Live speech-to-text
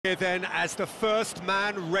Here then, as the first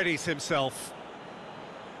man readies himself.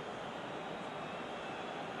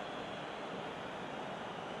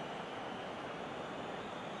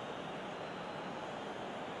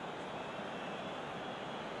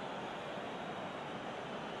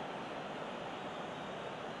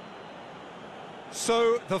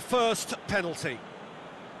 So, the first penalty.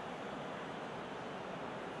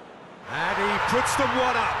 And he puts them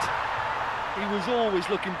one up. He was always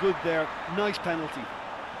looking good there. Nice penalty.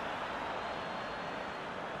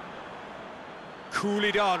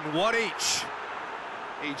 Coolly done, one each.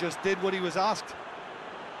 He just did what he was asked.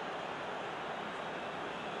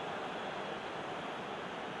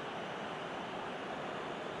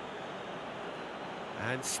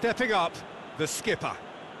 And stepping up, the skipper.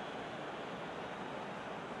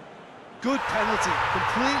 Good penalty,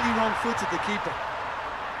 completely wrong-footed the keeper.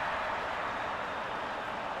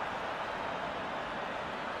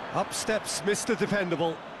 Up steps Mr.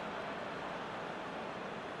 Dependable.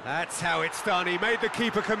 That's how it's done, he made the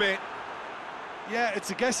keeper commit. Yeah, it's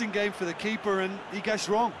a guessing game for the keeper and he guessed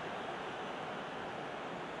wrong.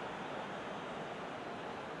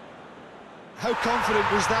 How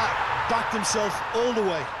confident was that? Backed himself all the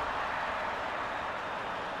way.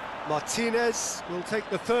 Martinez will take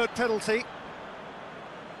the third penalty.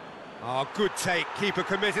 Oh, good take, keeper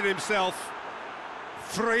committed himself.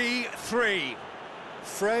 3-3.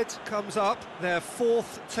 Fred comes up, their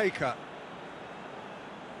fourth taker.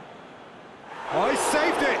 Oh, he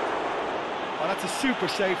saved it! Oh, that's a super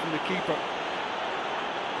save from the keeper.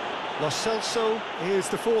 Lo Celso is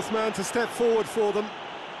the fourth man to step forward for them.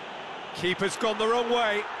 Keeper's gone the wrong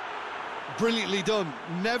way. Brilliantly done.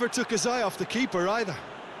 Never took his eye off the keeper either.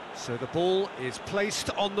 So the ball is placed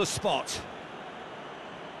on the spot.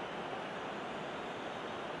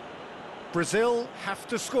 Brazil have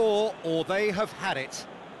to score or they have had it.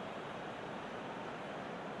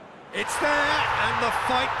 It's there and the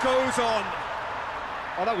fight goes on.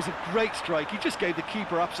 Oh, that was a great strike. He just gave the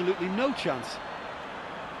keeper absolutely no chance.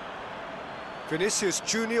 Vinicius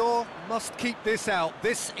Junior must keep this out.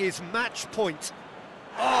 This is match point.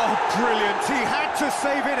 Oh, brilliant. He had to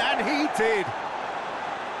save it and he did.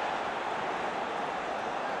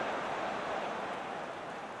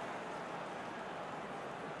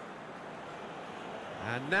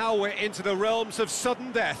 And now we're into the realms of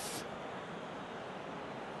sudden death.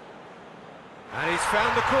 And he's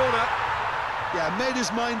found the corner. Yeah, made his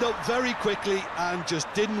mind up very quickly and just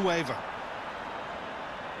didn't waver.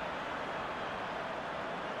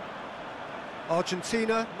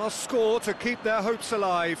 Argentina must score to keep their hopes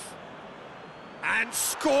alive. And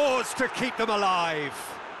scores to keep them alive.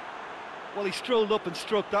 Well, he strolled up and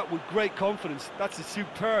struck that with great confidence. That's a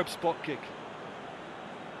superb spot kick.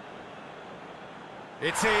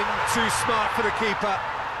 It's in, too smart for the keeper.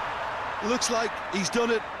 Looks like he's done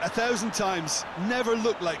it 1,000 times. Never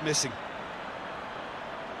looked like missing.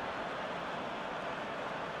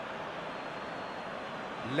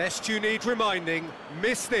 Lest you need reminding,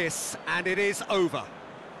 miss this and it is over.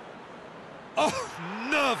 Oh,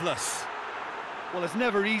 nerveless. Well, it's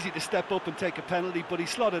never easy to step up and take a penalty, but he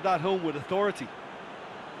slotted that home with authority.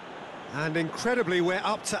 And incredibly, we're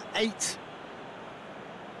up to 8.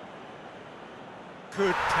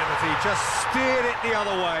 Good penalty, just steered it the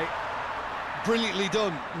other way. Brilliantly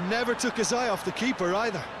done. Never took his eye off the keeper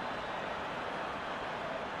either.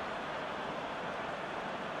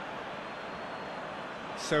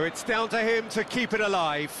 So it's down to him to keep it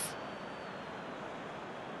alive.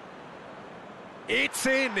 It's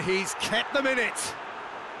in, he's kept them in it.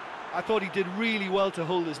 I thought he did really well to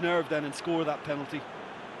hold his nerve then and score that penalty.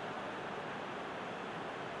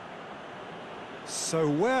 So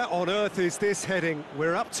where on earth is this heading?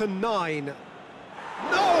 We're up to 9.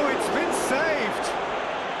 No, it's been saved!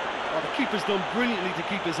 Well, the keeper's done brilliantly to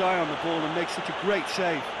keep his eye on the ball and make such a great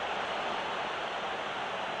save.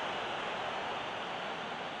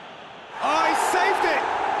 Oh, he saved it!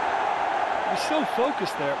 He was so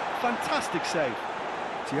focused there. Fantastic save.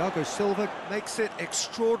 Thiago Silva makes it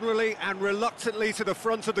extraordinarily and reluctantly to the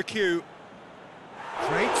front of the queue.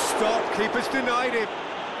 Great stop, keeper's denied him.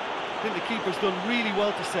 I think the keeper's done really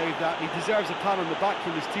well to save that. He deserves a pat on the back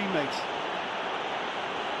from his teammates.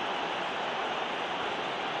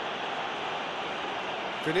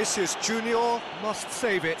 Vinicius Junior must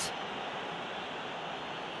save it.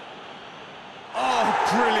 Oh,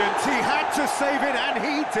 brilliant! He had to save it, and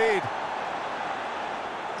he did.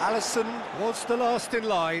 Alisson was the last in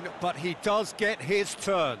line, but he does get his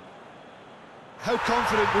turn. How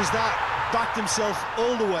confident was that? Backed himself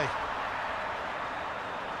all the way.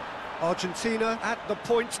 Argentina at the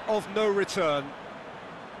point of no return.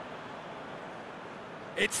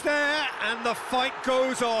 It's there, and the fight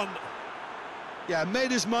goes on. Yeah,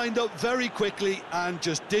 made his mind up very quickly and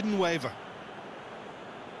just didn't waver.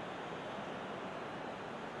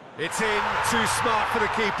 It's in, too smart for the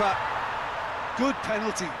keeper. Good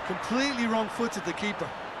penalty, completely wrong-footed the keeper.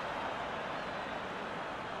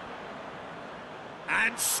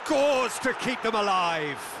 And scores to keep them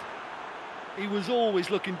alive. He was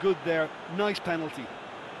always looking good there. Nice penalty.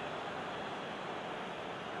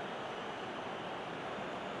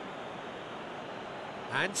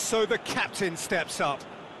 And so the captain steps up.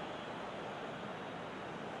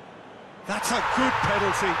 That's a good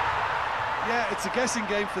penalty. Yeah, it's a guessing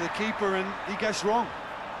game for the keeper and he guessed wrong.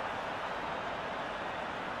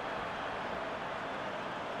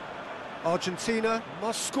 Argentina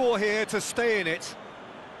must score here to stay in it.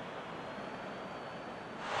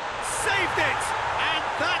 Saved it! And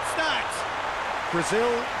that's that!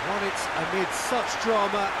 Brazil won it amid such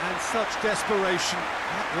drama and such desperation.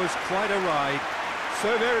 That was quite a ride.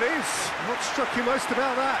 So there it is. What struck you most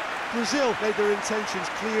about that? Brazil made their intentions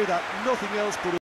clear that nothing else but